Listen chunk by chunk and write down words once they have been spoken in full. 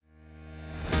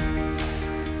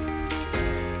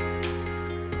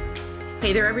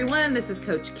Hey there, everyone. This is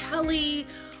Coach Kelly.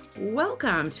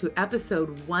 Welcome to episode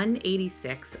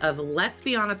 186 of Let's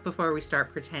Be Honest Before We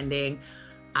Start Pretending.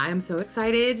 I'm so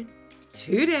excited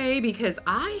today because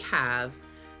I have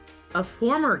a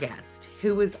former guest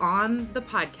who was on the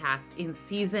podcast in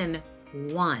season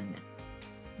 1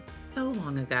 so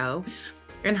long ago.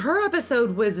 And her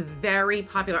episode was very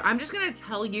popular. I'm just going to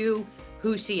tell you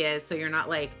who she is so you're not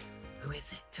like, who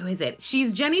is it? Who is it?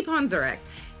 She's Jenny Ponzuric,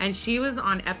 and she was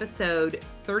on episode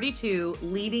 32,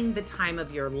 Leading the Time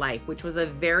of Your Life, which was a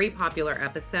very popular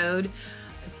episode.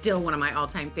 Still one of my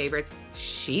all-time favorites.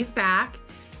 She's back.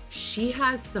 She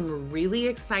has some really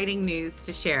exciting news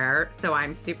to share, so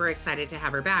I'm super excited to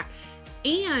have her back.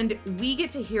 And we get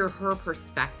to hear her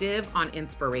perspective on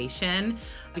inspiration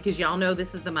because y'all know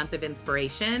this is the month of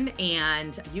inspiration,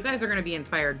 and you guys are going to be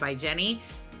inspired by Jenny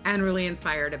and really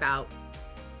inspired about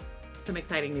some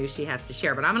exciting news she has to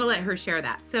share, but I'm going to let her share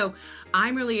that. So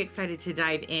I'm really excited to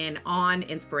dive in on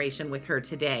inspiration with her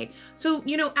today. So,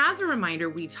 as a reminder,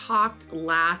 we talked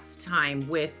last time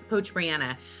with Coach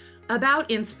Brianna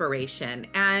about inspiration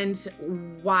and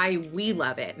why we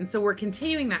love it. And so we're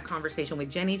continuing that conversation with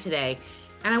Jenny today.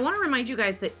 And I want to remind you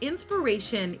guys that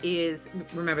inspiration is,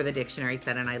 remember the dictionary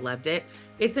said, and I loved it,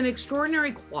 it's an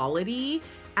extraordinary quality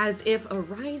as if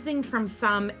arising from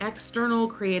some external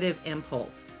creative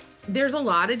impulse. There's a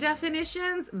lot of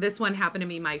definitions. This one happened to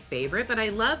be my favorite, but I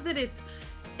love that it's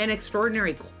an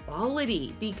extraordinary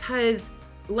quality because,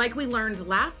 like we learned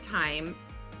last time,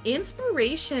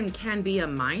 inspiration can be a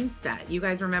mindset. You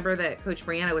guys remember that Coach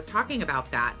Brianna was talking about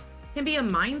that. It can be a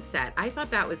mindset. I thought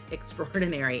that was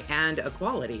extraordinary and a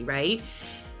quality, right?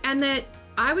 And that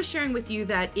I was sharing with you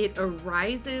that it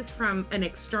arises from an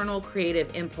external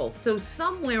creative impulse. So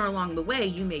somewhere along the way,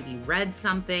 you maybe read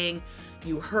something,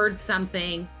 you heard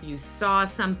something, you saw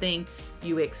something,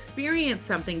 you experienced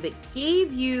something that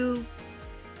gave you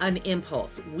an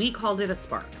impulse. We called it a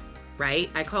spark,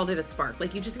 right? I called it a spark.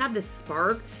 Like you just have this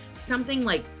spark, something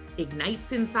like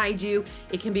ignites inside you.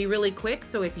 It can be really quick.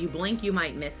 So if you blink, you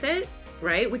might miss it,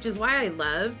 right? Which is why I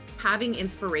loved having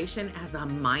inspiration as a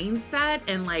mindset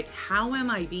and like, how am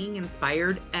I being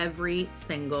inspired every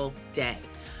single day?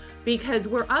 Because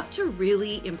we're up to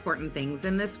really important things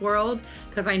in this world.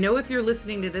 Because I know if you're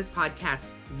listening to this podcast,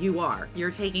 you're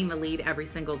taking the lead every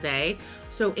single day.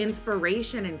 So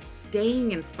inspiration and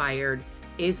staying inspired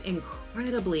is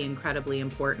incredibly, incredibly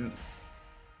important.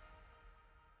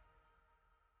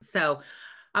 So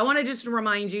I want to just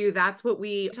remind you that's what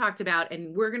we talked about,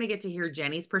 and we're going to get to hear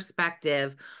Jenny's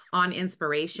perspective on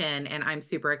inspiration, and I'm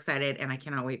super excited, and I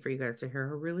cannot wait for you guys to hear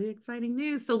her really exciting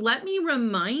news. So let me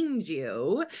remind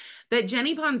you that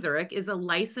Jenny Ponzuric is a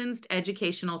licensed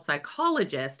educational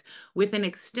psychologist with an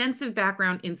extensive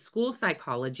background in school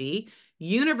psychology,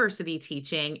 university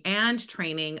teaching, and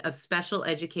training of special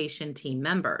education team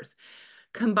members.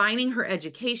 Combining her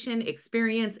education,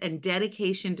 experience, and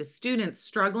dedication to students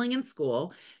struggling in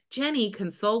school, Jenny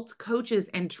consults, coaches,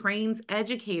 and trains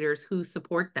educators who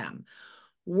support them.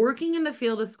 Working in the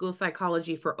field of school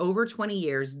psychology for over 20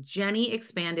 years, Jenny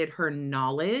expanded her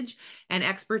knowledge and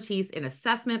expertise in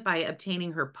assessment by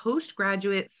obtaining her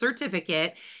postgraduate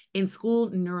certificate in school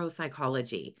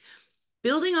neuropsychology.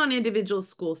 Building on individual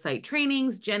school site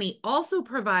trainings, Jenny also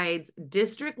provides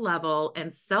district level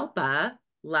and SELPA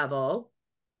level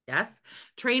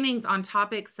trainings on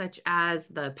topics such as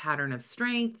the pattern of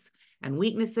strengths and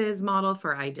weaknesses model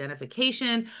for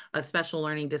identification of special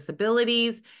learning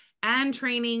disabilities, and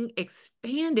training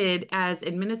expanded as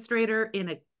administrator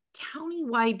in a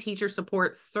countywide teacher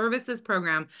support services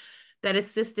program that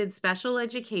assisted special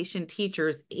education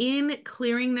teachers in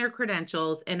clearing their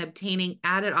credentials and obtaining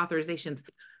added authorizations.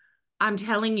 I'm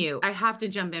telling you, I have to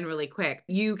jump in really quick.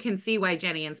 You can see why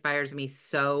Jenny inspires me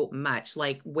so much,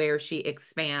 like where she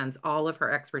expands all of her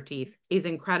expertise is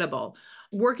incredible.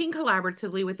 Working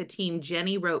collaboratively with a team,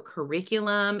 Jenny wrote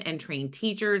curriculum and trained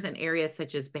teachers in areas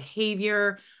such as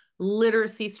behavior,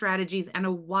 literacy strategies, and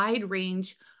a wide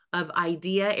range of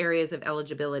idea areas of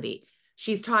eligibility.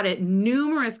 She's taught at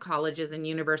numerous colleges and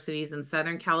universities in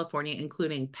Southern California,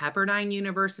 including Pepperdine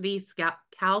University,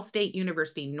 Cal State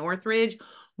University, Northridge,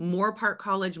 Moorpark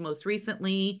College most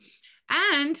recently,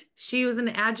 and she was an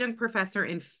adjunct professor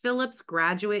in Phillips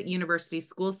Graduate University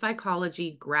School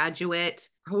Psychology graduate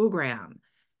program.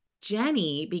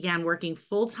 Jenny began working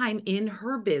full-time in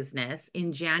her business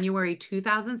in January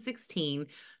 2016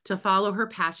 to follow her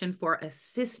passion for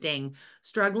assisting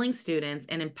struggling students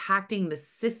and impacting the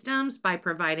systems by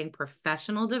providing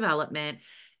professional development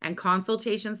and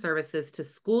consultation services to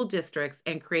school districts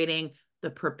and creating the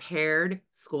Prepared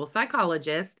School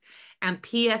Psychologist and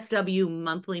PSW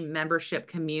monthly membership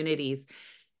communities.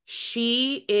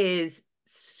 She is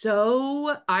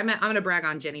so I'm going to brag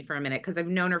on Jenny for a minute because I've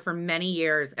known her for many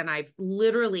years and I've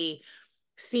literally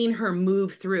seen her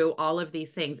move through all of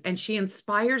these things, and she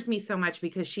inspires me so much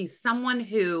because she's someone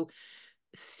who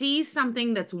sees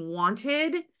something that's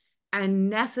wanted and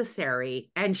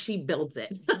necessary and she builds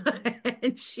it.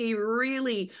 And she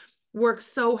really works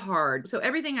so hard. So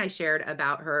everything I shared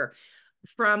about her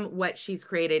from what she's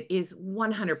created is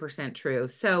 100% true.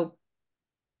 So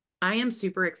I am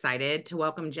super excited to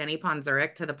welcome Jenny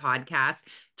Ponzuric to the podcast.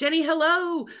 Jenny,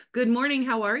 hello. Good morning.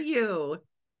 How are you?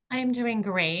 I'm doing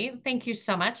great. Thank you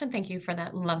so much. And thank you for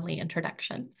that lovely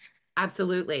introduction.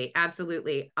 Absolutely.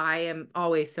 Absolutely. I am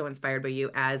always so inspired by you,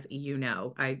 as you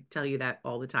know. I tell you that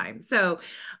all the time. So,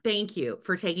 thank you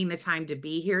for taking the time to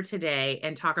be here today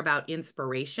and talk about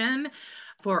inspiration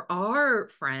for our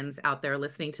friends out there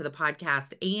listening to the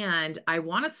podcast. And I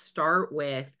want to start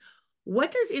with,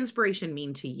 what does inspiration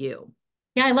mean to you?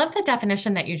 Yeah, I love the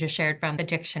definition that you just shared from the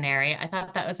dictionary. I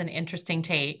thought that was an interesting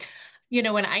take.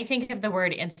 When I think of the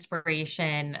word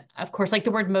inspiration, of course, like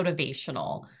the word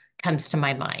motivational comes to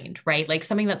my mind, right? Like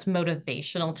something that's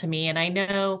motivational to me. And I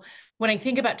know when I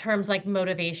think about terms like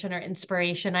motivation or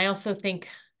inspiration, I also think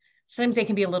sometimes they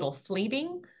can be a little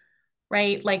fleeting,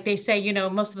 right? Like they say,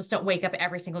 most of us don't wake up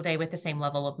every single day with the same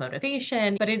level of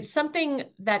motivation, but it's something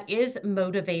that is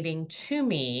motivating to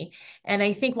me. And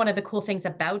I think one of the cool things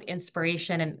about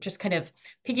inspiration, and just kind of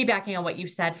piggybacking on what you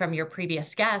said from your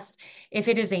previous guest, if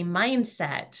it is a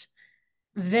mindset,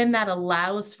 then that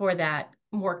allows for that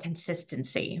more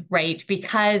consistency, right?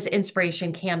 Because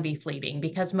inspiration can be fleeting,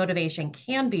 because motivation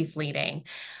can be fleeting.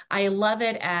 I love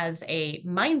it as a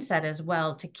mindset as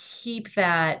well to keep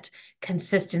that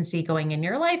consistency going in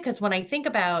your life. Because when I think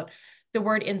about the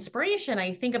word inspiration,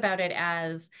 I think about it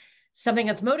as something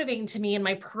that's motivating to me in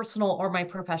my personal or my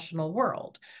professional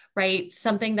world, right?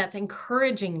 Something that's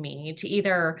encouraging me to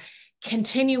either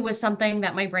continue with something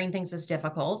that my brain thinks is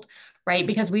difficult, right?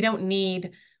 Because we don't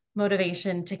need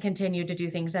motivation to continue to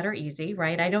do things that are easy,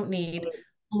 right? I don't need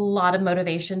a lot of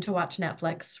motivation to watch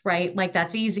Netflix, right? Like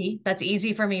that's easy. That's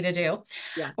easy for me to do.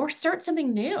 Yeah. Or start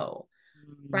something new, Mhm.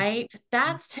 right?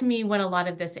 That's to me when a lot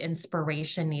of this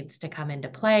inspiration needs to come into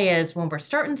play is when we're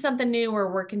starting something new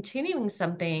or we're continuing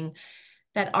something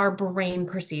that our brain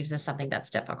perceives as something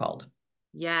that's difficult.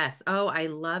 Yes. Oh, I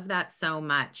love that so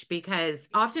much because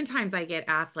oftentimes I get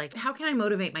asked, like, how can I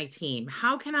motivate my team?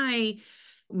 How can I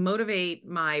motivate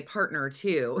my partner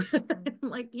too?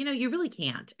 Like, you really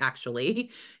can't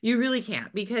actually. You really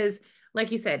can't because,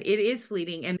 like you said, it is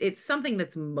fleeting and it's something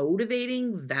that's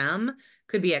motivating them.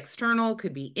 Could be external,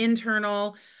 could be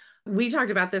internal. We talked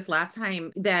about this last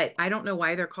time that I don't know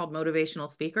why they're called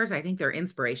motivational speakers. I think they're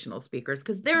inspirational speakers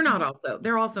because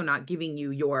they're also not giving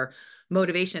you your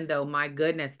motivation, though. My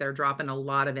goodness, they're dropping a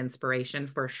lot of inspiration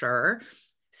for sure.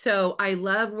 So I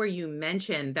love where you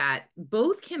mentioned that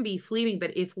both can be fleeting,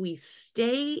 but if we Mhm.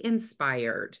 stay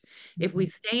inspired,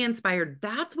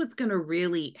 that's what's going to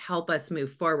really help us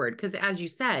move forward. Because as you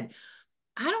said,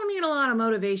 I don't need a lot of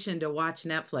motivation to watch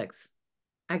Netflix.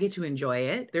 I get to enjoy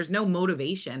it. There's no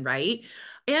motivation, right?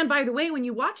 And by the way, when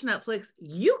you watch Netflix,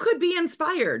 you could be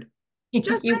inspired.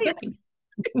 Just You saying,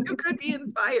 could. you could be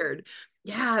inspired.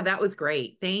 Yeah, that was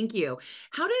great. Thank you.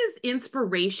 How does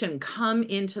inspiration come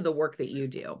into the work that you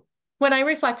do? When I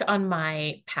reflect on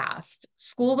my past,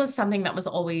 school was something that was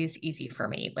always easy for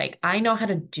me. Like, I know how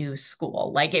to do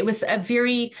school. Like, it was a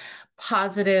very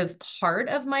positive part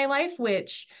of my life,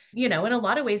 which, in a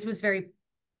lot of ways was very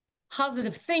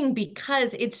positive thing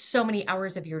because it's so many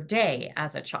hours of your day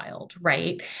as a child,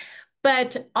 right?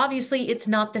 But obviously, it's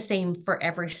not the same for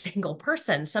every single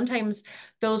person. Sometimes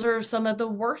those are some of the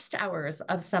worst hours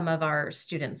of some of our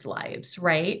students' lives,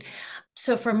 right?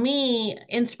 So for me,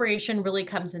 inspiration really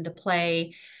comes into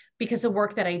play because the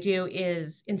work that I do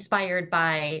is inspired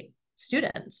by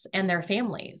students and their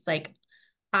families. Like,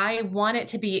 I want it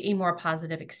to be a more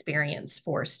positive experience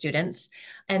for students.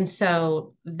 And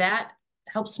so that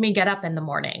helps me get up in the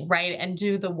morning, right? And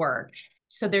do the work.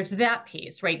 So there's that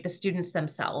piece, right? The students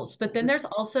themselves. But then there's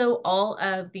also all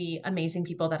of the amazing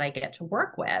people that I get to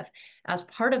work with as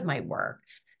part of my work.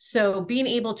 So being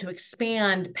able to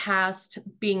expand past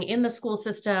being in the school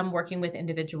system, working with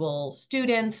individual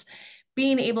students,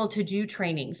 being able to do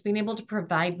trainings, being able to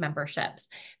provide memberships,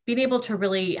 being able to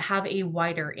really have a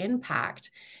wider impact.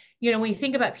 When you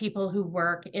think about people who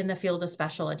work in the field of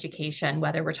special education,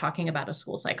 whether we're talking about a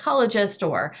school psychologist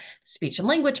or speech and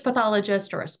language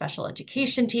pathologist or a special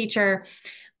education teacher,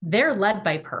 they're led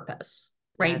by purpose,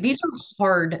 right? Yes. These are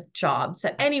hard jobs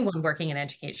that anyone working in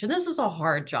education, this is a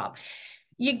hard job.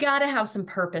 you got to have some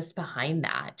purpose behind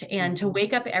that. And to Mhm.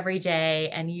 wake up every day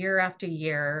and year after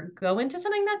year, go into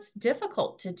something that's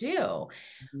difficult to do,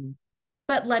 Mhm.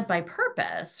 but led by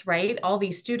purpose, right? All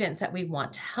these students that we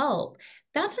want to help,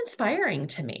 that's inspiring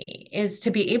to me, is to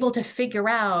be able to figure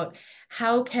out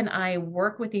how can I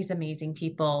work with these amazing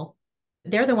people.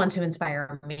 They're the ones who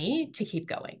inspire me to keep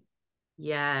going.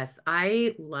 Yes,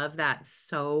 I love that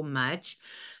so much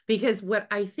because what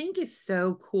I think is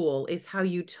so cool is how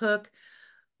you took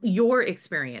your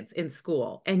experience in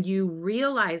school and you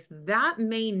realize that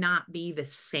may not be the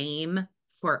same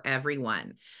for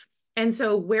everyone. And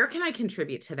so, where can I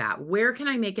contribute to that? Where can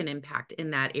I make an impact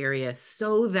in that area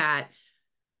so that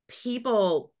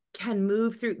people can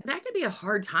move through? That could be a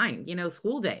hard time,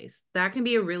 school days. That can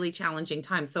be a really challenging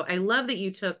time. So, I love that you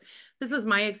took this was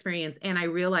my experience and I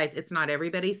realized it's not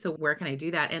everybody. So, where can I do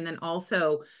that? And then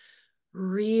also,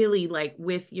 really like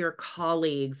with your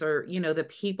colleagues or, the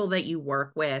people that you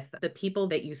work with, the people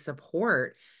that you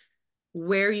support,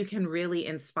 where you can really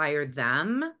inspire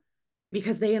them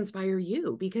because they inspire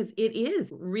you because it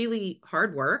is really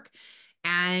hard work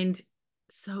and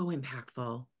so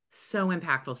impactful. So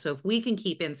impactful. So if we can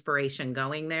keep inspiration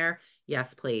going there,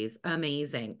 yes, please.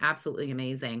 Amazing. Absolutely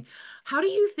amazing. How do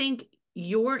you think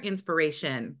your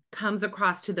inspiration comes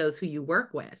across to those who you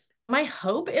work with? My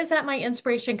hope is that my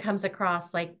inspiration comes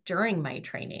across like during my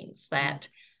trainings, Mm. that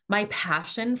my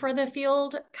passion for the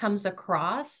field comes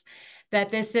across, that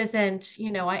this isn't,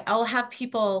 I'll have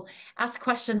people ask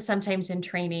questions sometimes in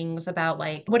trainings about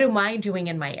like, what am I doing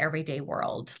in my everyday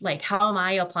world? Like, how am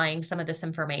I applying some of this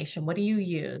information? What do you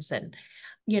use? And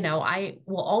I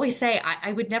will always say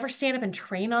I would never stand up and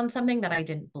train on something that I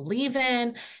didn't believe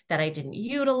in, that I didn't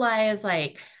utilize.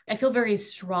 Like, I feel very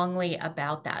strongly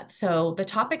about that. So, the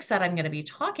topics that I'm going to be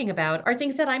talking about are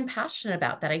things that I'm passionate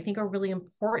about that I think are really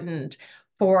important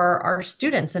for our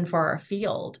students and for our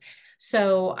field.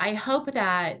 So, I hope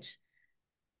that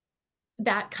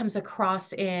that comes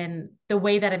across in the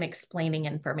way that I'm explaining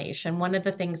information. One of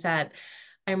the things that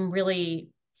I'm really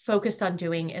focused on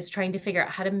doing is trying to figure out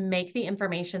how to make the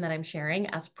information that I'm sharing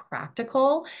as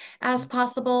practical as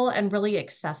possible and really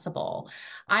accessible.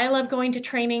 I love going to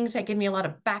trainings that give me a lot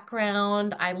of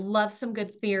background. I love some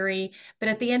good theory, but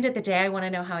at the end of the day, I want to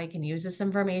know how I can use this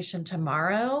information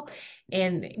tomorrow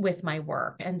in with my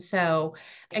work. And so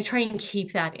I try and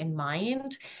keep that in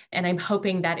mind. And I'm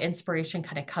hoping that inspiration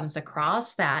kind of comes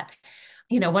across that.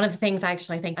 One of the things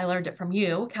actually I think I learned it from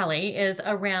you, Kelly, is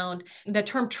around the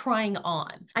term trying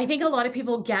on. I think a lot of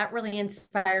people get really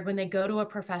inspired when they go to a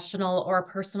professional or a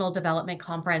personal development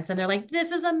conference and they're like,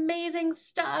 this is amazing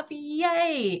stuff.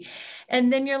 Yay.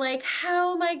 And then you're like,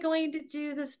 how am I going to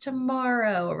do this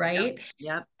tomorrow? Yep. Right.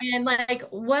 Yep. And like,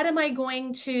 what am I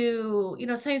going to,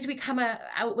 sometimes we come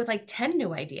out with like 10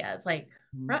 new ideas. Like,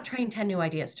 we're Mhm. not trying 10 new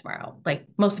ideas tomorrow. Like,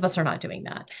 most of us are not doing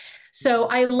that. So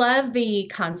I love the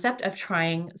concept of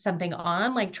trying something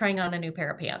on, like trying on a new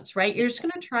pair of pants, right? You're just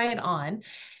going to try it on.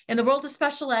 In the world of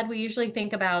special ed, we usually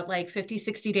think about like 50,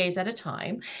 60 days at a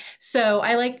time. So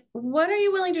I like, what are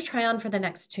you willing to try on for the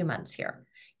next 2 months here?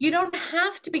 You don't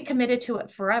have to be committed to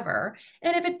it forever.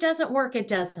 And if it doesn't work, it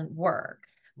doesn't work.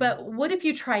 But what if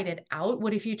you tried it out?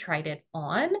 What if you tried it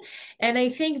on? And I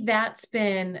think that's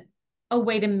been a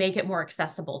way to make it more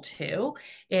accessible too,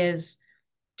 is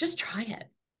just try it.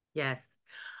 Yes.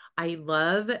 I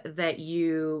love that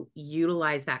you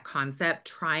utilize that concept,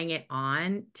 trying it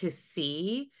on to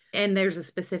see. And there's a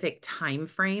specific time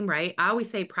frame, right? I always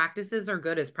say practices are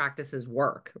good as practices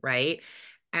work, right?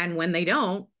 And when they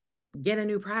don't, get a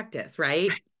new practice,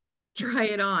 right? Try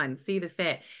it on, see the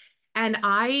fit. And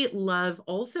I love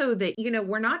also that,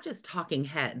 we're not just talking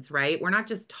heads, right? We're not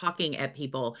just talking at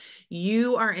people.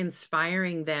 You are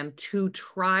inspiring them to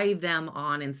try them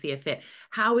on and see a fit.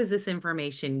 How is this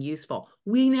information useful?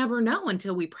 We never know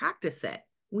until we practice it.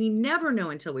 We never know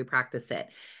until we practice it.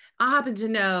 I happen to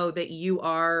know that you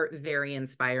are very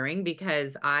inspiring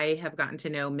because I have gotten to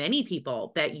know many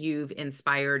people that you've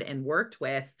inspired and worked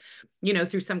with,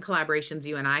 through some collaborations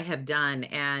you and I have done.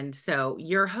 And so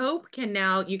your hope can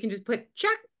now, you can just put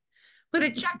a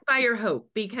check by your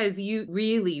hope because you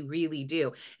really, really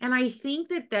do. And I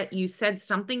think that you said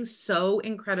something so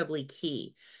incredibly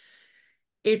key.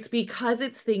 It's because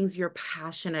it's things you're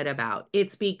passionate about.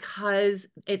 It's because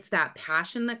it's that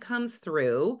passion that comes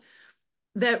through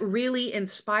that really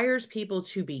inspires people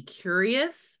to be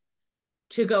curious,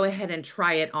 to go ahead and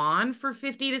try it on for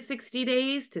 50 to 60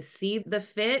 days to see the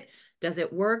fit. Does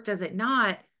it work? Does it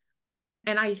not?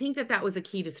 And I think that was a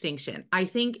key distinction. I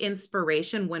think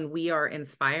inspiration, when we are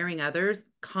inspiring others,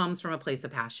 comes from a place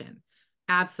of passion.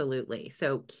 Absolutely.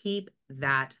 So keep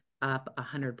that up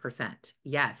 100%.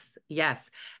 Yes, yes.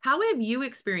 How have you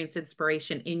experienced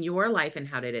inspiration in your life and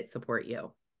how did it support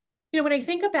you? When I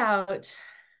think about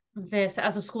this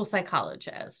as a school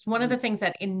psychologist, one of Mm. the things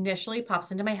that initially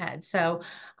pops into my head. So,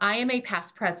 I am a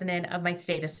past president of my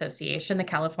state association, the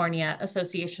California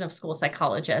Association of School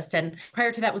Psychologists. And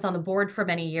prior to that, was on the board for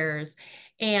many years.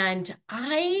 And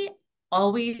I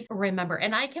always remember,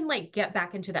 and I can like get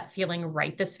back into that feeling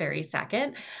right this very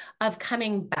second of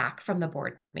coming back from the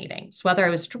board meetings, whether I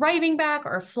was driving back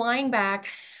or flying back.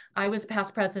 I was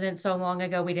past president so long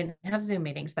ago, we didn't have Zoom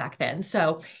meetings back then.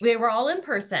 So they were all in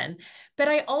person. But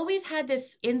I always had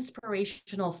this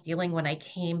inspirational feeling when I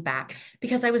came back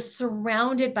because I was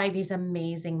surrounded by these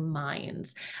amazing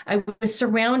minds. I was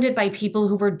surrounded by people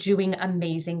who were doing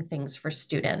amazing things for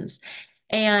students.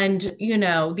 And,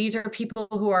 these are people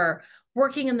who are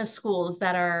working in the schools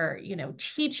that are,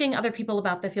 teaching other people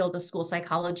about the field of school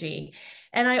psychology.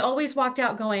 And I always walked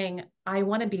out going, I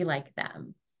want to be like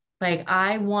them. Like,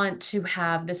 I want to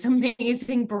have this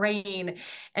amazing brain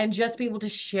and just be able to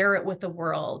share it with the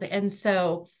world. And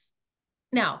so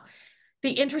now, the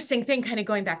interesting thing, kind of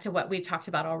going back to what we talked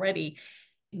about already,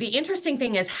 the interesting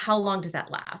thing is how long does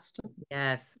that last?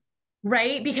 Yes.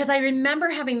 Right? Because I remember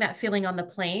having that feeling on the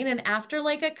plane. And after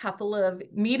like a couple of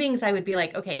meetings, I would be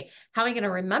like, okay, how am I going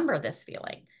to remember this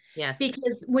feeling? Yes.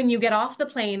 Because when you get off the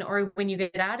plane or when you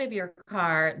get out of your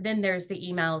car, then there's the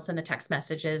emails and the text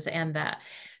messages and that.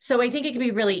 So I think it can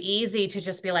be really easy to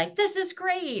just be like, this is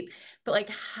great. But like,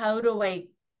 how do I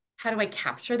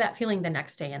capture that feeling the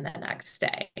next day and the next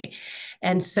day?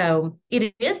 And so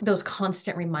it is those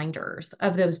constant reminders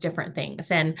of those different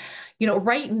things. And,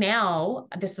 right now,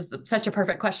 this is such a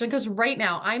perfect question because right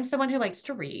now I'm someone who likes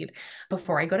to read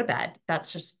before I go to bed.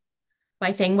 That's just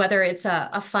my thing, whether it's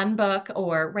a fun book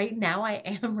or right now I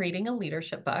am reading a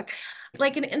leadership book,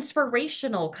 like an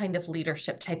inspirational kind of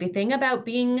leadership type of thing about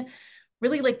being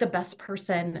really like the best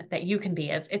person that you can be.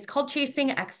 It's called Chasing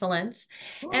Excellence.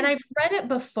 And Oh, I've read it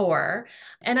before,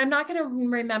 and I'm not going to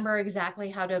remember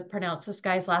exactly how to pronounce this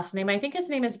guy's last name. I think his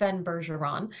name is Ben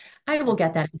Bergeron. I will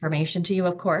get that information to you,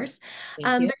 of course.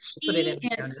 thank you. But We'll put it he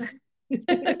in the is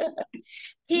notes.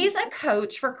 he's a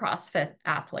coach for CrossFit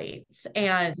athletes.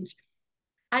 And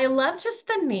I love just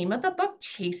the name of the book,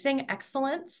 Chasing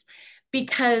Excellence,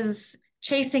 because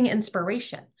chasing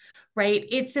inspiration, right?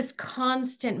 It's this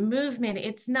constant movement.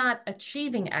 It's not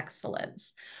achieving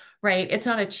excellence, right? It's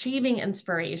not achieving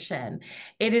inspiration.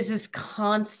 It is this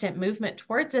constant movement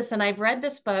towards this. And I've read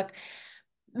this book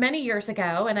many years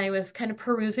ago and I was kind of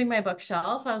perusing my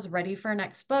bookshelf. I was ready for a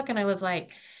next book. And I was like,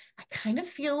 I kind of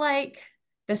feel like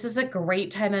this is a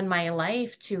great time in my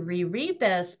life to reread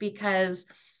this because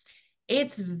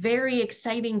it's very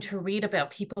exciting to read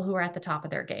about people who are at the top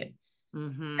of their game,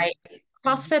 Mm-hmm. right?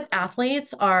 CrossFit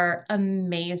athletes are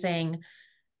amazing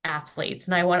athletes.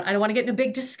 And I don't want to get in a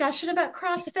big discussion about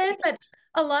CrossFit, but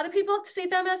a lot of people see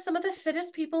them as some of the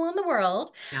fittest people in the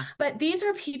world. Yeah. But these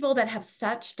are people that have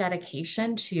such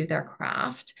dedication to their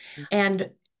craft.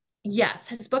 And yes,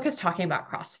 his book is talking about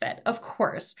CrossFit, of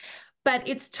course, but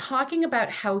it's talking about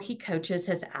how he coaches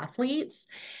his athletes.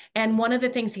 And one of the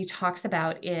things he talks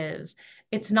about is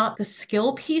it's not the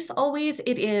skill piece always,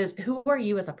 it is who are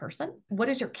you as a person? What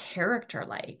is your character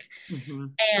like? Mm-hmm.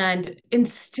 And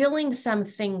instilling some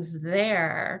things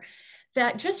there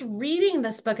that just reading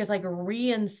this book is like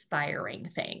re-inspiring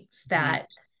things Mm-hmm. that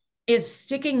is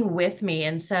sticking with me.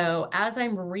 And so as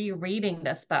I'm rereading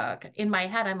this book in my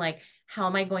head, I'm like, how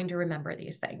am I going to remember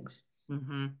these things?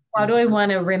 Mm-hmm. How do I Mm-hmm.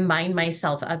 want to remind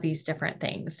myself of these different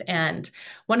things? And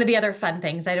one of the other fun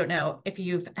things, I don't know if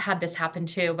you've had this happen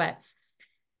too, but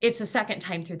it's the second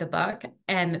time through the book.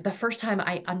 And the first time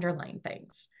I underline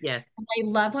things. Yes. I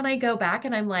love when I go back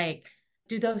and I'm like,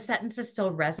 do those sentences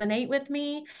still resonate with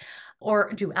me?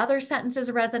 Or do other sentences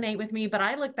resonate with me? But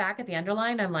I look back at the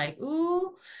underline, I'm like,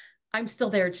 ooh, I'm still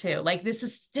there too. Like, this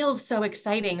is still so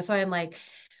exciting. So I'm like,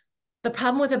 the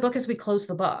problem with a book is we close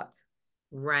the book.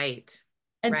 Right.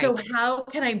 And Right. so, how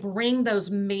can I bring those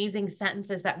amazing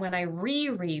sentences that when I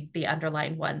reread the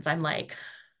underlined ones, I'm like,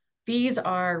 these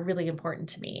are really important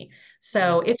to me. Yeah.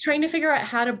 So, it's trying to figure out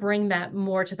how to bring that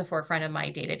more to the forefront of my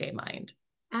day-to-day mind.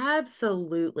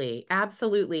 Absolutely.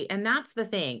 Absolutely. And that's the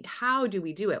thing. How do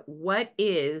we do it? What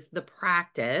is the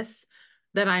practice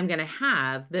that I'm going to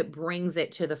have that brings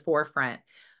it to the forefront?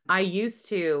 I used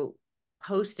to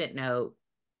post-it note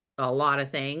a lot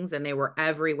of things and they were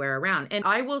everywhere around. And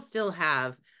I will still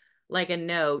have like a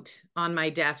note on my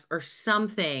desk or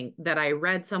something that I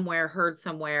read somewhere, heard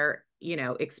somewhere,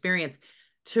 experienced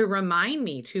to remind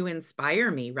me, to inspire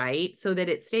me, right? So that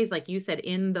it stays, like you said,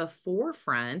 in the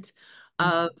forefront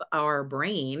of our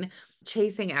brain.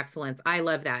 Chasing excellence. I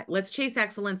love that. Let's chase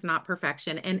excellence, not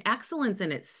perfection. And excellence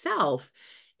in itself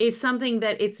is something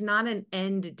that it's not an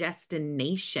end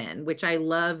destination, which I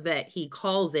love that he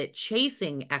calls it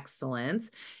chasing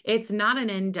excellence. It's not an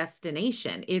end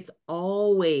destination, it's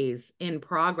always in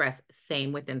progress.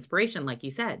 Same with inspiration, like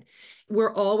you said.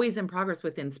 We're always in progress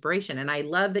with inspiration. And I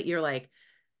love that you're like,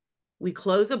 we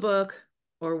close a book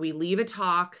or we leave a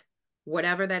talk,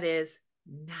 whatever that is,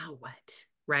 now what?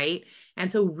 Right.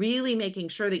 And so, really making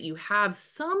sure that you have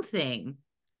something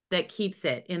that keeps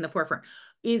it in the forefront.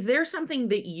 Is there something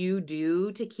that you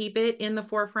do to keep it in the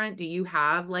forefront? Do you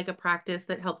have like a practice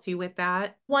that helps you with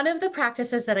that? One of the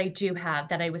practices that I do have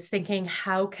that I was thinking,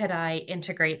 how could I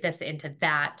integrate this into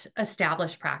that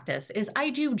established practice is I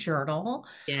do journal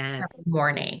every Yes.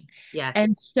 morning. Yes.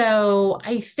 And so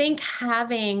I think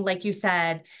having, like you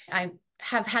said, I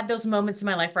have had those moments in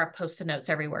my life where I've posted notes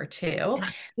everywhere too.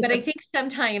 But I Yes. think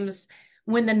sometimes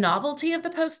when the novelty of the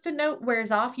post-it note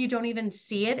wears off, you don't even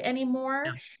see it Yeah. anymore.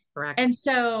 Correct. And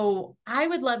so I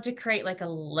would love to create like a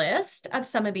list of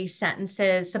some of these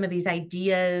sentences, some of these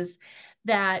ideas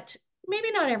that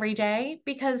maybe not every day,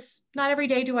 because not every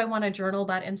day do I want to journal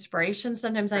about inspiration.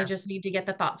 Sometimes I Sure. just need to get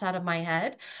the thoughts out of my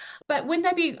head. But wouldn't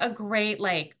that be a great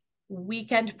like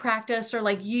weekend practice, or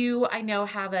like you, I know,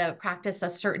 have a practice a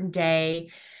certain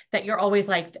day that you're always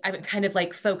like, I'm kind of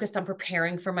like focused on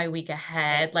preparing for my week Right.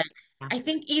 ahead. Like Yeah. I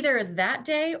think either that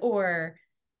day or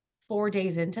 4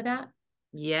 days into that.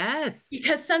 Yes.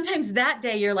 Because sometimes that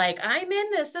day you're like, I'm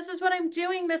in this. This is what I'm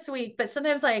doing this week. But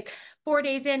sometimes, like 4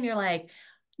 days in, you're like,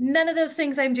 none of those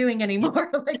things I'm doing anymore.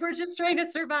 Like we're just trying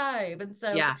to survive. And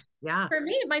so Yeah. Yeah. for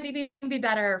me, it might even be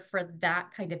better for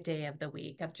that kind of day of the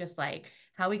week of just like,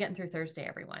 how are we getting through Thursday,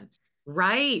 everyone?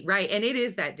 Right, right. And it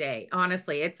is that day.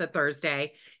 Honestly, it's a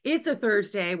Thursday. It's a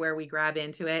Thursday where we grab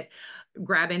into it,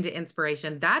 grab into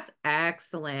inspiration. That's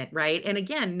excellent, right? And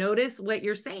again, notice what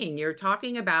you're saying. You're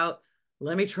talking about,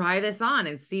 let me try this on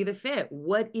and see the fit.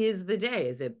 What is the day?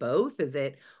 Is it both? Is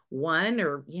it one?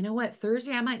 Or you know what?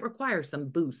 Thursday, I might require some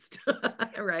boost,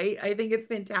 right? I think it's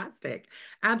fantastic.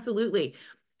 Absolutely.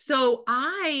 So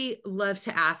I love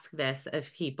to ask this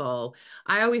of people.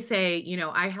 I always say,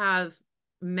 I have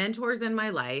mentors in my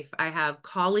life. I have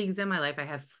colleagues in my life. I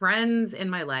have friends in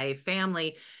my life,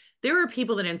 family. There are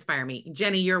people that inspire me.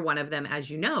 Jenny, you're one of them, as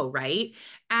you know, right?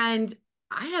 And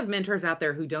I have mentors out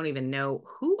there who don't even know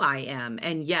who I am.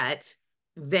 And yet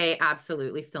they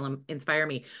absolutely still inspire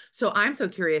me. So I'm so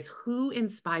curious, who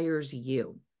inspires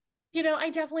you? I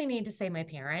definitely need to say my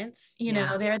parents.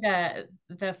 Yeah. They're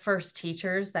the first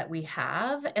teachers that we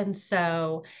have. And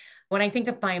so when I think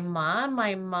of my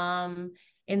mom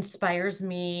inspires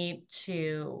me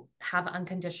to have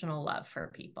unconditional love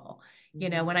for people.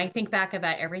 Mhm. When I think back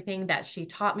about everything that she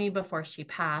taught me before she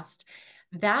passed,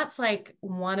 that's like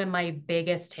one of my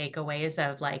biggest takeaways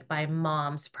of like my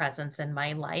mom's presence in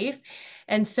my life.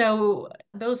 And so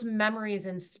those memories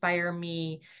inspire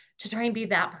me to try and be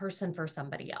that person for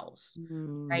somebody else,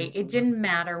 right? Mm. It didn't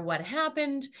matter what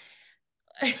happened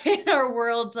in our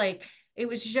worlds. Like it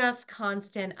was just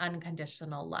constant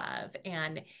unconditional love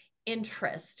and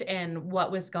interest in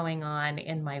what was going on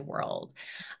in my world.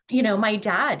 My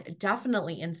dad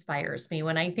definitely inspires me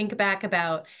when I think back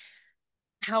about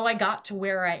how I got to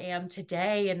where I am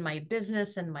today in my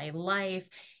business and my life.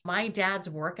 My dad's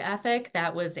work ethic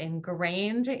that was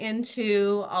ingrained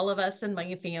into all of us in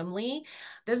my family.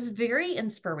 That was very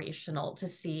inspirational to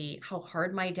see how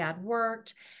hard my dad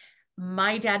worked.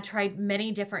 My dad tried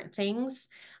many different things.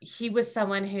 He was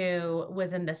someone who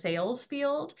was in the sales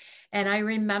field. And I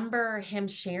remember him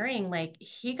sharing, like,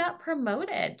 he got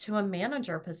promoted to a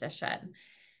manager position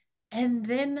and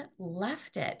then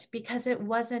left it because it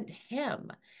wasn't him.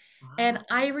 And Wow.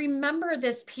 I remember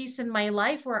this piece in my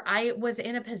life where I was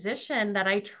in a position that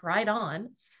I tried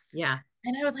on Yeah.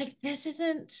 and I was like, this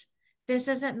isn't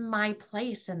my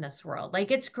place in this world.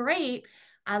 Like it's great.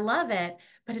 I love it,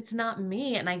 but it's not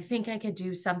me. And I think I could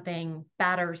do something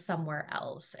better somewhere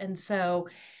else. And so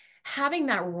having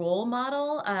that role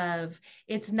model of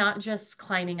it's not just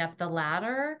climbing up the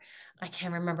ladder. I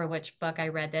can't remember which book I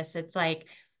read this. It's like,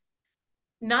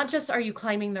 not just are you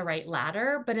climbing the right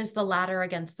ladder, but is the ladder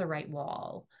against the right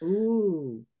wall?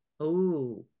 Ooh.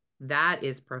 Ooh. That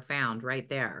is profound right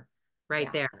there. Right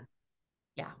Yeah. there.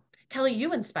 Yeah. Kelly,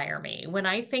 you inspire me. When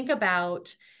I think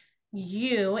about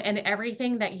you and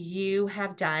everything that you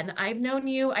have done, I've known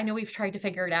you. I know we've tried to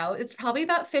figure it out. It's probably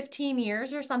about 15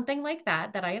 years or something like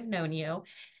that that I have known you.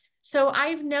 So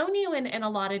I've known you in a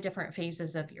lot of different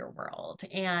phases of your world.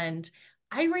 And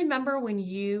I remember when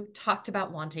you talked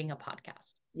about wanting a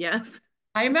podcast. Yes.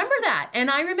 I remember that. And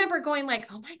I remember going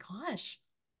like, oh my gosh.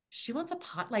 she wants a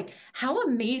pot. Like, how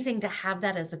amazing to have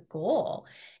that as a goal.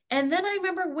 And then I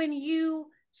remember when you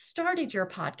started your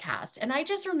podcast, and I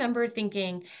just remember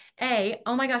thinking,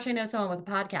 oh my gosh, I know someone with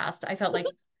a podcast. I felt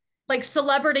like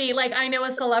celebrity, like I know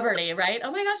a celebrity, right?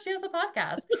 Oh my gosh, she has a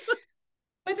podcast.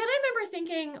 But then I remember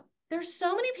thinking, there's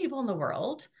so many people in the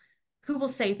world who will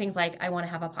say things like, I want to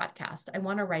have a podcast. I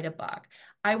want to write a book.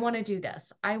 I want to do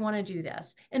this. I want to do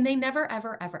this. And they never,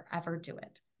 ever, ever, ever do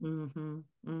it. Mm-hmm.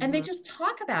 And they Mm-hmm. just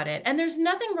talk about it. And there's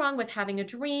nothing wrong with having a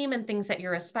dream and things that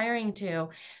you're aspiring to.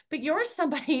 But you're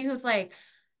somebody who's like,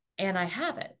 and I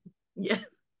have it. Yes.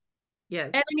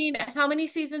 Yes. And I mean, how many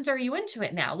seasons are you into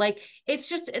it now? Like,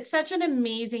 it's such an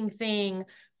amazing thing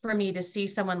for me to see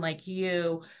someone like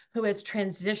you who has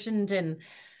transitioned and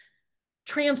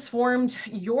transformed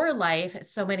your life,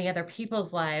 so many other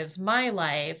people's lives, my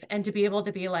life, and to be able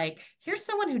to be like, here's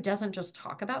someone who doesn't just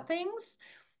talk about things,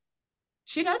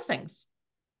 she does things.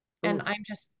 And Oh,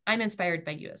 I'm inspired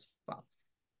by you as well.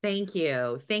 thank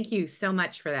you. Thank you so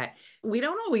much for that. We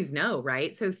don't always know,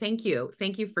 right? So thank you.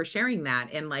 Thank you for sharing that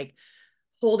and like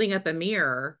holding up a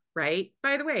mirror, right?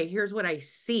 By the way, here's what I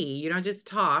see. You don't just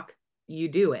talk, you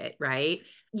do it, right?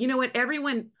 You know what?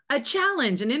 Everyone, a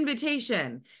challenge, an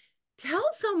invitation. Tell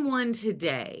someone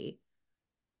today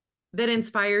that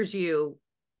inspires you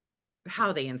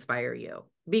how they inspire you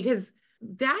because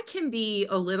that can be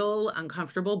a little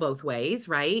uncomfortable both ways,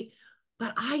 right?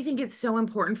 But I think it's so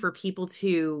important for people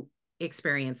to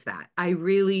experience that. I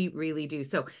really, really do.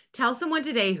 So tell someone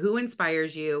today who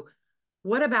inspires you.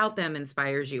 What about them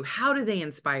inspires you? How do they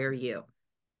inspire you?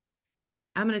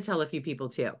 I'm going to tell a few people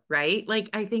too, right? Like,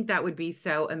 I think that would be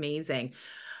so amazing.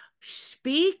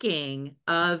 Speaking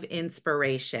of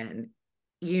inspiration,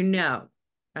 you know,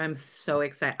 I'm so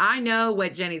excited. I know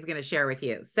what Jenny's going to share with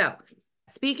you. So,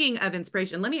 speaking of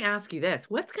inspiration, let me ask you this.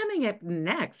 What's coming up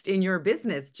next in your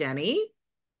business, Jenny?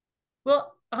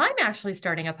 Well, I'm actually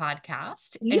starting a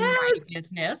podcast in my Yes.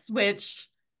 business, which,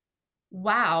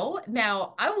 wow.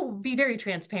 Now, I will be very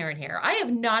transparent here. I have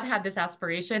not had this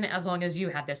aspiration as long as you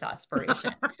had this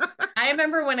aspiration. I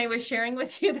remember when I was sharing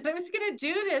with you that I was going to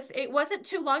do this, it wasn't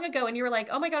too long ago. And you were like,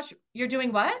 oh my gosh, you're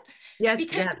doing what? Yes,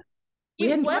 Because yes. We it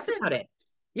hadn't talked wasn't, about it.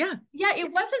 Yeah. yeah,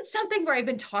 it wasn't something where I've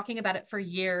been talking about it for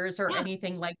years or Yeah.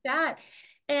 anything like that.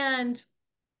 And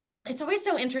it's always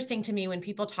so interesting to me when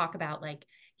people talk about like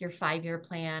your 5 year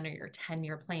plan or your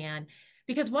 10-year plan,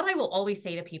 because what I will always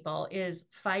say to people is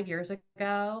 5 years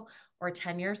ago or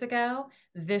 10 years ago,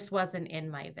 this wasn't in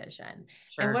my vision. And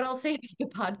Sure. what I'll say to the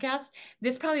podcast,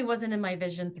 this probably wasn't in my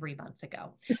vision 3 months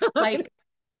ago. Like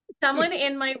someone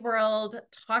in my world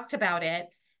talked about it.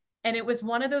 And it was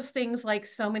one of those things like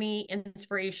so many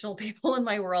inspirational people in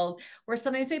my world where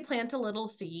sometimes they plant a little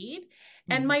seed.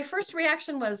 And Mhm, my first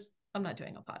reaction was, I'm not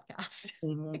doing a podcast.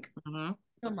 mhm, Like, mhm.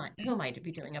 who am I to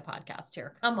be doing a podcast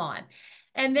here? Come on.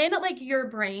 And then like your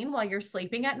brain while you're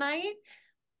sleeping at night,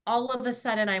 all of a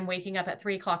sudden I'm waking up at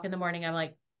 3 o'clock in the morning. I'm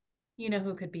like, you know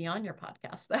who could be on your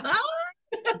podcast Ah,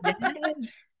 though? yes. And it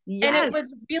Yes.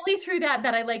 was really through that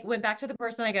I like went back to the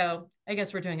person. I go, I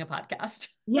guess we're doing a podcast.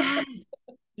 Yes.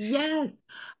 Yes.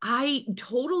 I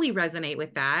totally resonate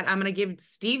with that. I'm going to give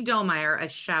Steve Domeyer a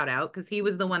shout out because he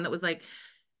was the one that was like,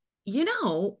 you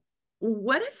know,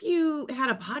 what if you had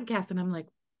a podcast? And I'm like,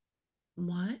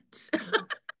 what?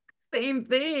 Same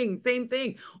thing. Same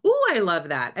thing. Oh, I love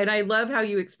that. And I love how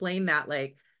you explain that,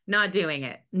 like, not doing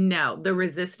it. No, the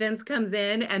resistance comes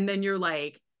in, and then you're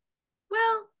like,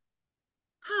 well,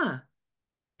 huh.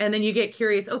 And then you get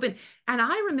curious open. And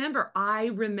I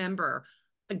remember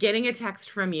getting a text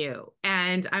from you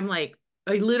and I'm like,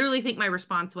 I literally think my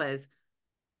response was,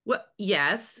 what?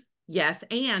 Yes, yes.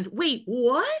 And wait,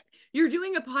 what? You're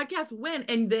doing a podcast when?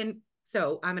 And then,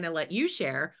 so I'm going to let you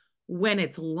share when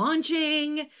it's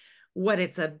launching, what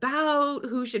it's about,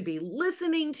 who should be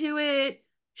listening to it.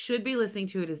 Should be listening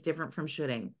to it is different from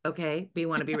shoulding. Okay. We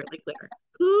want to be really clear.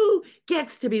 Who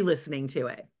gets to be listening to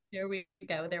it? There we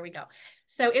go. There we go.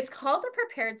 So it's called The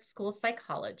Prepared School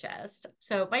Psychologist.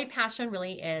 So my passion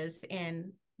really is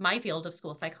in my field of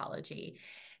school psychology.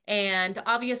 And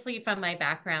obviously, from my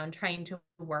background, trying to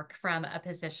work from a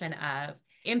position of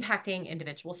impacting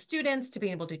individual students to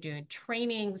being able to do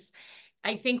trainings,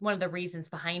 I think one of the reasons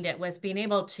behind it was being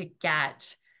able to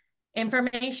get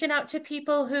information out to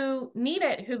people who need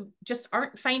it, who just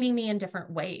aren't finding me in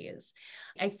different ways.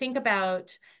 I think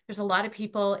about there's a lot of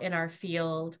people in our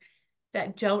field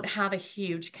that don't have a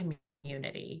huge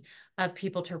community of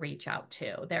people to reach out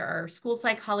to. There are school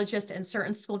psychologists in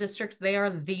certain school districts. They are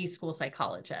the school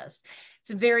psychologist. It's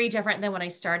very different than when I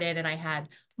started and I had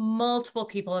multiple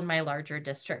people in my larger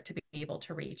district to be able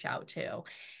to reach out to.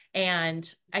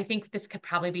 And I think this could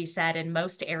probably be said in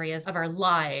most areas of our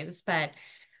lives. But,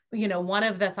 one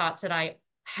of the thoughts that I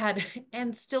had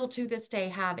and still to this day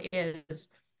have is,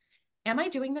 am I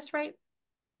doing this right?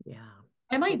 Yeah.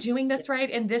 Am I Yeah. doing this right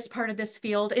in this part of this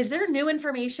field? Is there new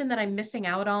information that I'm missing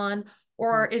out on?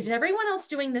 Or is everyone else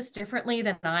doing this differently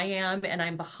than I am and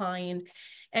I'm behind?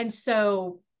 And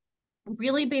so,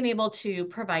 really being able to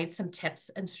provide some tips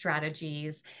and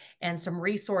strategies and some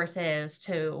resources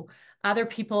to other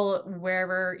people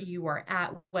wherever you are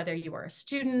at, whether you are a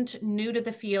student new to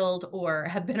the field or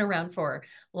have been around for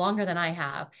longer than I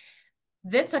have.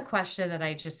 That's a question that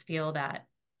I just feel that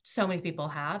so many people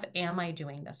have. Am I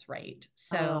doing this right? Oh,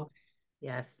 So,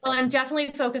 yes. well, I'm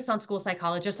definitely focused on school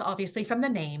psychologists, obviously from the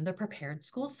name, the prepared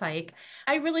school psych.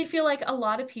 I really feel like a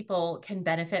lot of people can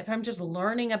benefit from just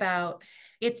learning about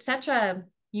it's such a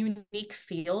unique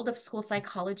field of school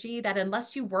psychology that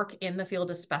unless you work in the field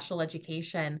of special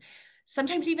education,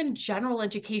 sometimes even general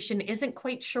education isn't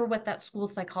quite sure what that school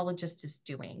psychologist is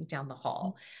doing down the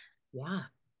hall. Yeah.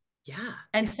 Yeah.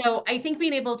 And so I think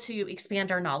being able to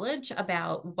expand our knowledge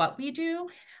about what we do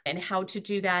and how to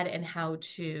do that and how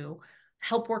to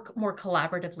help work more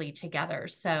collaboratively together.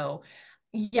 So,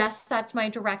 yes, that's my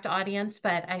direct audience,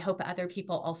 but I hope other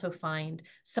people also find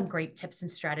some great tips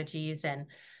and strategies. And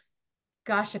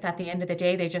gosh, if at the end of the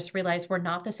day they just realize we're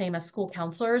not the same as school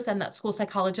counselors and that school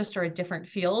psychologists are a different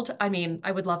field, I mean,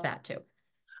 I would love that too.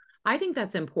 I think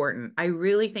that's important. I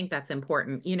really think that's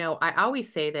important. I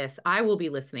always say this, I will be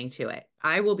listening to it.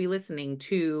 I will be listening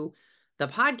to the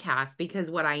podcast because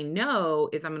what I know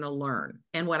is I'm going to learn.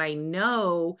 And what I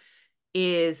know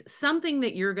is something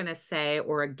that you're going to say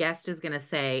or a guest is going to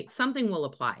say, something will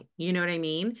apply. You know what I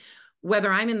mean?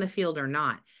 Whether I'm in the field or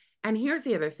not. And here's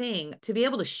the other thing, to be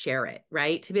able to share it,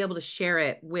 right? To be able to share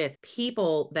it with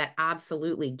people that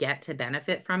absolutely get to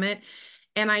benefit from it.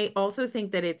 And I also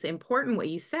think that it's important what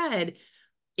you said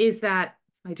is that,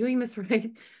 am I doing this right?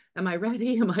 Am I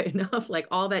ready? Am I enough? Like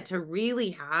all that to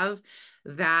really have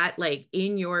that like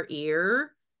in your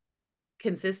ear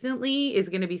consistently is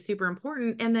going to be super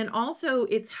important. And then also,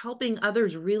 it's helping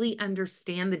others really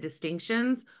understand the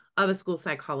distinctions of a school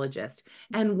psychologist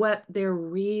and what they're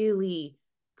really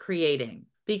creating.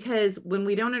 Because when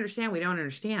we don't understand, we don't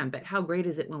understand. But how great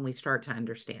is it when we start to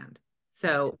understand? Right.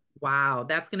 So, wow,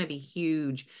 that's going to be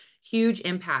huge, huge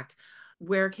impact.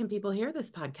 Where can people hear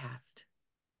this podcast?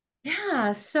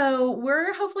 Yeah, so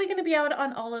we're hopefully going to be out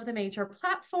on all of the major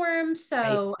platforms. Right.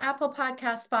 So Apple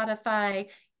Podcast, Spotify,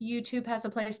 YouTube has a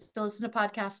place to listen to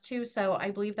podcasts too. So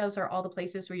I believe those are all the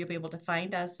places where you'll be able to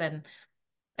find us. And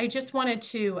I just wanted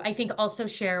to, I think, also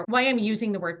share why I'm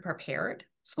using the word prepared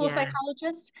school Yeah.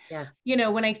 psychologist. Yes.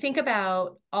 When I think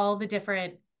about all the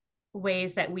different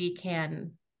ways that we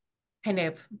can kind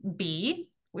of be,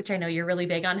 which I know you're really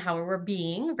big on how we're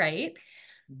being, right?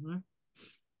 Mhm.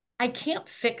 I can't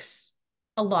fix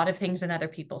a lot of things in other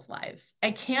people's lives.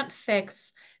 I can't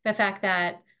fix the fact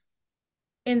that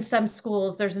in some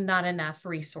schools there's not enough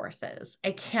resources.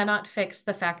 I cannot fix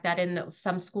the fact that in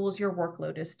some schools your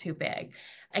workload is too big.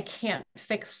 I can't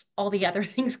fix all the other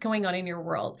things going on in your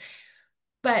world.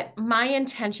 But my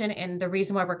intention and the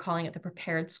reason why we're calling it the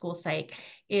prepared school psych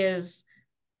is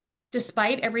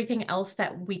despite everything else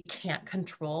that we can't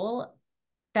control,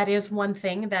 that is one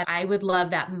thing that I would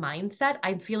love that mindset.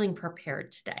 I'm feeling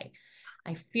prepared today.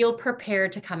 I feel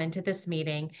prepared to come into this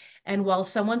meeting. And while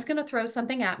someone's going to throw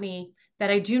something at me that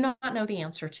I do not know the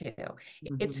answer to,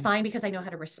 it's Mhm. fine because I know how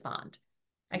to respond.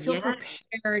 I feel Yeah.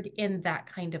 prepared in that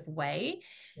kind of way.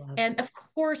 Yes. And of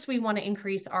course, we want to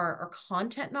increase our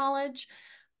content knowledge,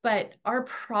 but our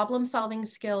problem solving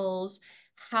skills,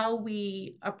 how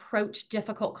we approach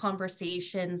difficult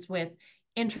conversations with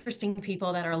interesting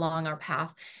people that are along our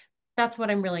path, that's what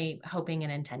I'm really hoping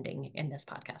and intending in this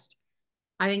podcast.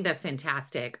 I think that's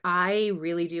fantastic. I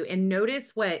really do. And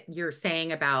notice what you're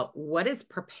saying about what is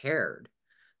prepared.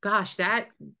 Gosh, that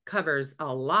covers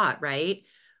a lot, right?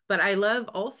 But I love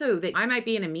also that I might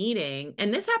be in a meeting,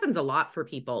 and this happens a lot for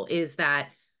people, is that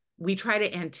we try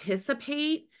to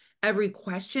anticipate every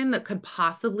question that could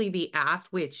possibly be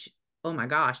asked, which, oh my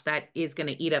gosh, that is going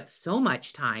to eat up so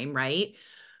much time, right?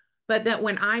 But that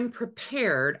when I'm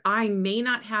prepared, I may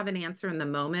not have an answer in the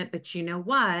moment, but you know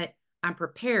what? I'm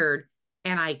prepared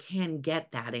and I can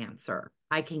get that answer.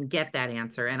 I can get that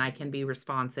answer and I can be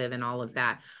responsive and all of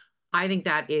that. I think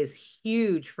that is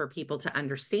huge for people to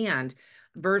understand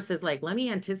versus like, let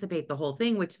me anticipate the whole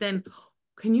thing, which then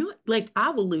can you like,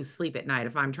 I will lose sleep at night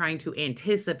if I'm trying to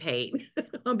anticipate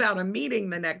about a meeting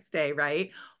the next day, right?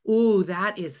 Ooh,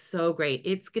 that is so great.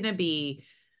 It's going to be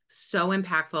so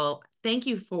impactful. Thank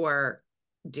you for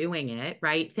doing it,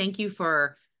 right? Thank you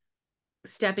for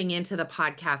stepping into the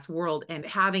podcast world and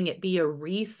having it be a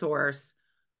resource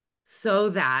so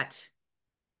that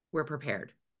we're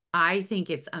prepared. I think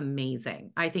it's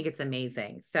amazing. I think it's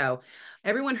amazing. So,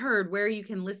 everyone heard where you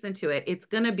can listen to it. It's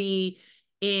going to be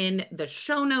in the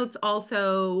show notes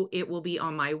also. It will be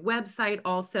on my website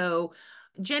also.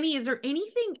 Jenny, is there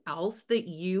anything else that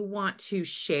you want to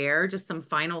share? Just some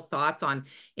final thoughts on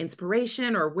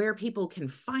inspiration or where people can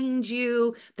find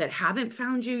you that haven't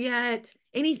found you yet?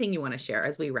 Anything you want to share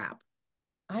as we wrap?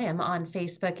 I am on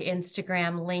Facebook,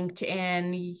 Instagram,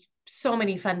 LinkedIn, so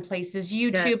many fun places,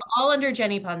 Yes. YouTube, all under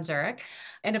Jenny Ponzuric.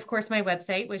 And of course, my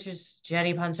website, which is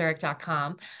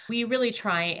jennyponzuric.com. We really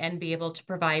try and be able to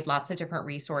provide lots of different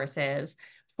resources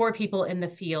for people in the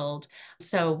field.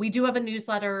 So we do have a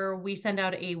newsletter. We send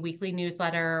out a weekly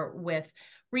newsletter with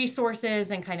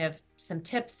resources and kind of some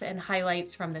tips and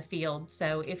highlights from the field.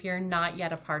 So if you're not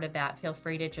yet a part of that, feel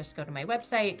free to just go to my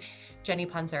website,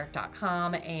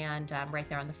 jennyponzuric.com, and right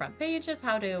there on the front page is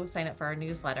how to sign up for our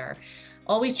newsletter.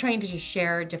 Always trying to just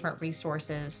share different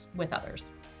resources with others.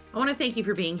 I want to thank you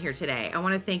for being here today. I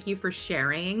want to thank you for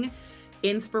sharing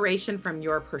inspiration from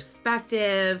your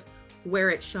perspective, where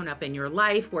it's shown up in your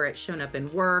life, where it's shown up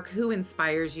in work, who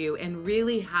inspires you, and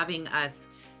really having us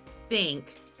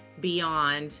think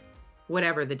beyond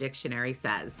whatever the dictionary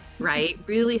says, right?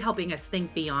 Really helping us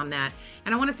think beyond that.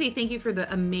 And I want to say thank you for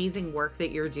the amazing work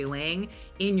that you're doing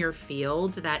in your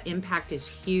field. That impact is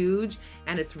huge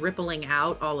and it's rippling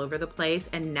out all over the place.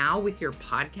 And now with your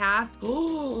podcast,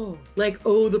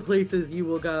 the places you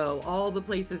will go, all the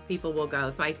places people will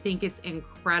go. So I think it's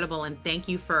incredible. And thank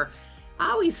you for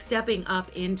always stepping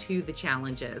up into the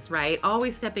challenges, right?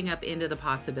 Always stepping up into the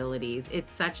possibilities.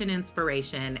 It's such an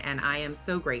inspiration and I am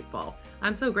so grateful.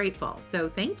 I'm so grateful. So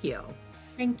thank you.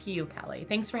 Thank you, Kelly.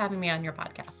 Thanks for having me on your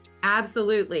podcast.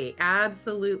 Absolutely.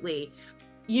 Absolutely.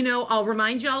 I'll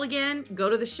remind y'all again, go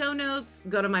to the show notes,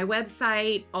 go to my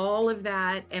website, all of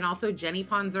that, and also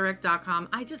jennyponzuric.com.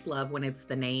 I just love when it's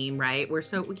the name, right? We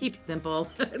keep it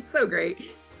simple. It's so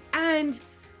great. And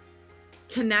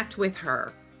connect with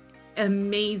her.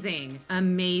 Amazing,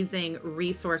 amazing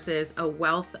resources, a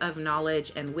wealth of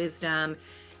knowledge and wisdom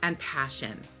and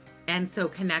passion. And so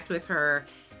connect with her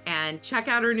and check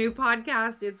out her new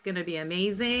podcast. It's going to be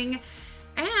amazing.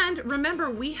 And remember,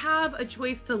 we have a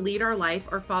choice to lead our life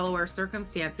or follow our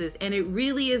circumstances. And it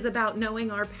really is about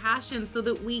knowing our passion so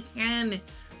that we can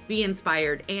be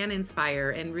inspired and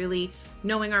inspire, and really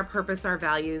knowing our purpose, our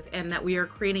values, and that we are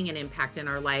creating an impact in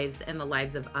our lives and the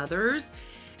lives of others.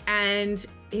 And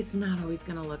it's not always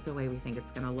going to look the way we think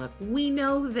it's going to look. We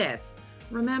know this.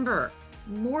 Remember,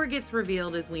 more gets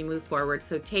revealed as we move forward.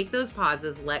 So take those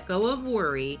pauses, let go of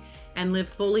worry, and live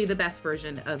fully the best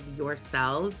version of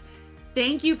yourselves.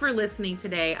 Thank you for listening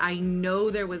today. I know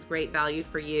there was great value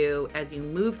for you as you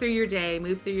move through your day,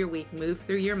 move through your week, move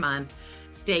through your month.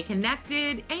 Stay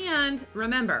connected. And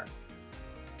remember,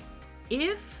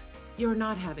 if you're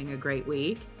not having a great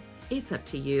week, it's up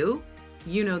to you.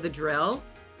 You know the drill.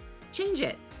 Change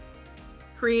it,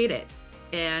 create it,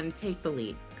 and take the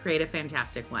lead. Create a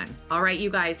fantastic one. All right, you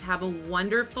guys, have a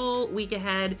wonderful week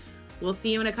ahead. We'll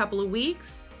see you in a couple of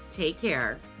weeks. Take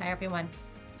care. Bye, everyone.